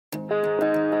Hey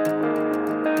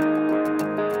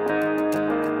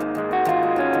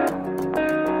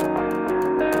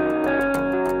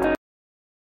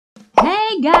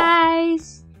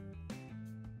guys!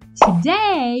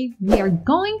 Today we are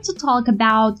going to talk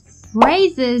about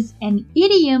phrases and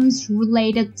idioms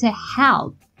related to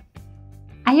health.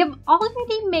 I have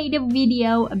already made a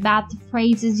video about the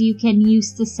phrases you can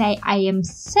use to say I am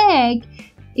sick.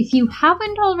 If you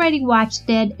haven't already watched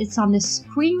it, it's on the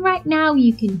screen right now.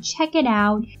 You can check it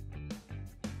out.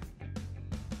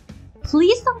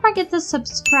 Please don't forget to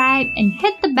subscribe and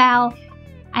hit the bell.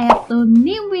 I upload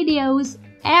new videos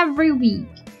every week.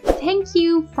 Thank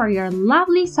you for your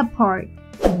lovely support.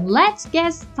 Let's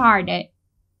get started.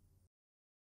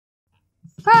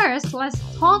 First, let's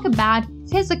talk about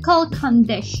physical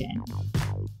condition.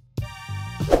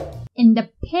 In the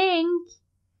pink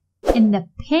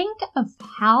of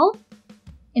health,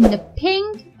 in the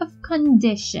pink of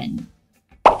condition.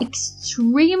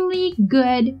 Extremely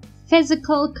good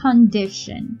physical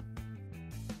condition.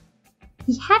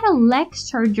 He had a leg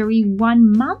surgery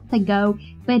 1 month ago,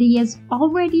 but he has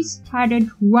already started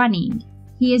running.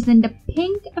 He is in the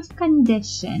pink of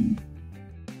condition.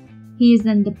 He is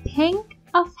in the pink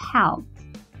of health,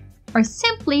 or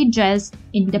simply just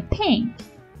in the pink.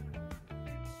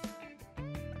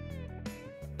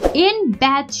 In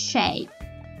bad shape.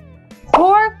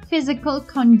 Poor physical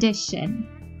condition.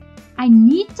 I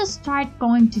need to start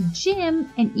going to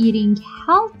gym and eating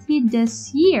healthy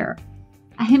this year.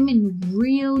 I am in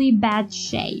really bad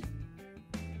shape.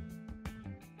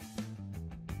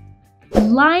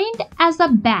 Blind as a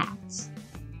bat.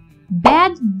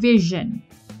 Bad vision.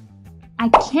 I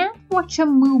can't watch a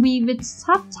movie with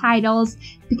subtitles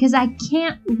because I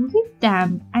can't read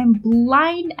them. I'm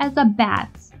blind as a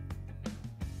bat.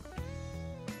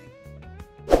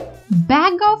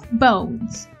 Bag of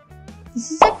bones.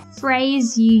 This is a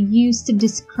phrase you use to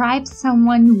describe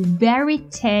someone very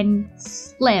thin,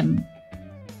 slim.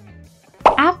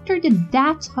 After the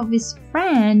death of his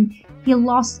friend, he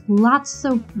lost lots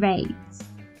of weight.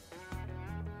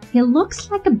 He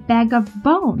looks like a bag of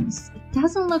bones. It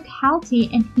doesn't look healthy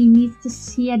and he needs to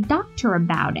see a doctor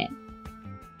about it.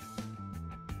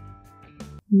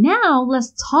 Now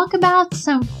let's talk about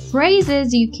some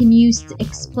phrases you can use to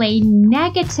explain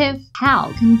negative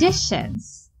health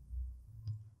conditions.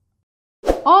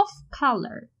 Off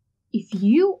color. If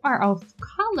you are off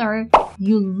color,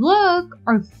 you look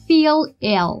or feel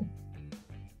ill.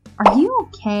 Are you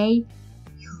okay?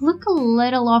 You look a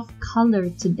little off color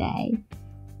today.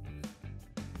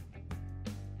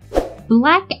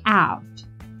 Black out.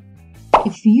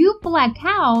 If you black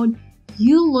out,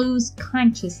 you lose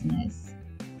consciousness.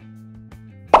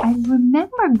 I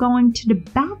remember going to the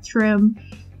bathroom,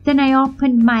 then I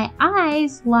opened my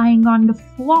eyes lying on the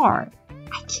floor.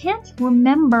 I can't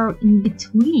remember in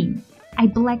between. I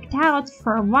blacked out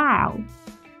for a while.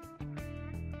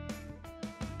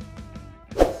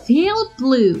 Feel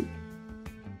blue.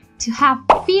 To have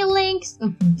feelings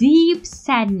of deep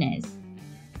sadness.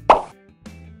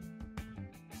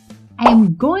 I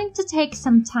am going to take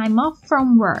some time off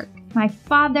from work. My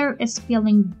father is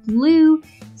feeling blue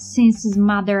since his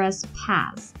mother has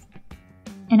passed,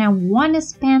 and I want to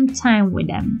spend time with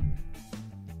him.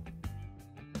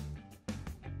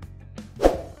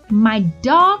 My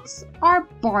dogs are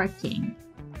barking.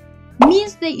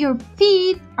 Means that your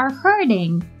feet are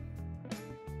hurting.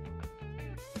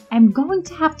 I'm going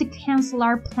to have to cancel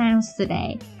our plans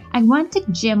today. I went to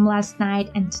gym last night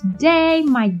and today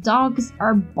my dogs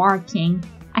are barking.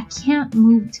 I can't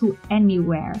move to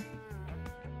anywhere.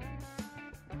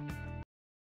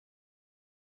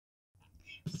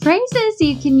 Phrases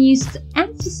you can use to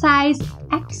emphasize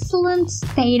excellent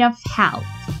state of health.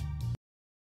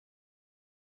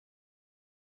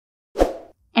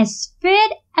 As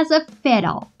fit as a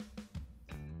fiddle.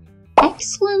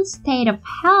 Excellent state of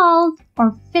health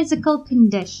or physical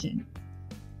condition.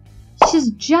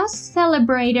 She's just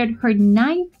celebrated her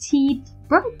 19th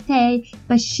birthday,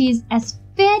 but she's as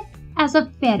fit as a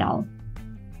fiddle.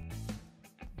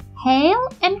 Hale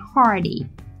and hearty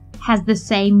has the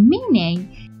same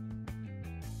meaning.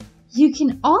 You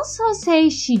can also say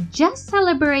she just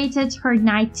celebrated her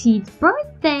 19th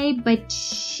birthday, but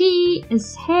she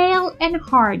is hale and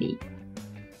hearty.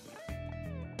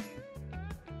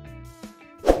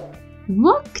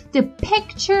 Look the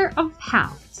picture of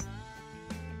health.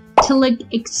 To look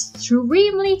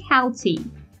extremely healthy.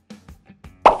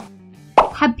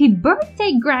 Happy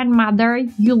birthday, grandmother.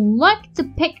 You look the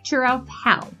picture of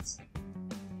health.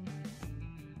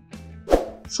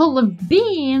 Full of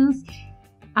beans.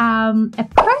 a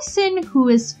person who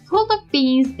is full of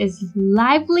beans is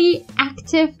lively,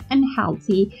 active, and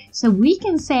healthy. So we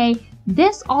can say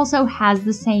this also has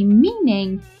the same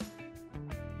meaning.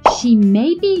 She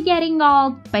may be getting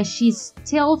old, but she's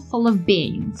still full of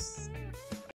beans.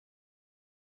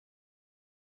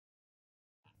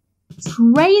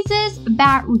 Phrases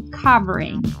about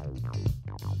recovering.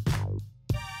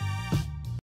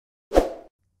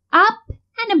 Up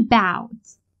and about.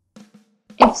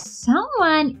 If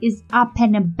someone is up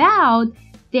and about,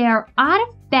 they are out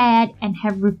of bed and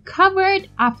have recovered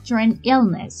after an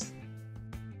illness.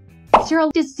 After a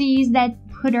disease that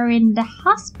put her in the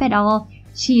hospital,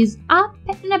 she is up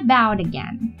and about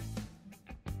again.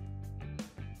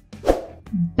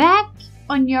 Back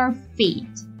on your feet.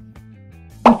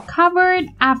 Recovered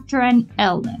after an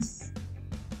illness.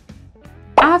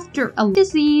 After a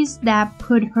disease that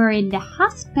put her in the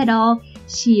hospital,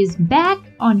 she is back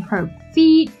on her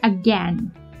feet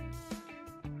again.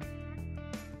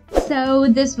 So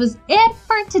this was it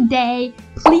for today.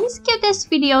 Please give this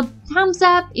video a thumbs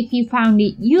up if you found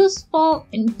it useful,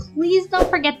 and please don't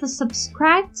forget to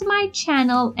subscribe to my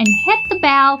channel and hit the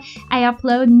bell. I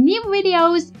upload new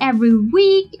videos every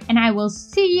week, and I will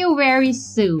see you very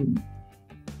soon.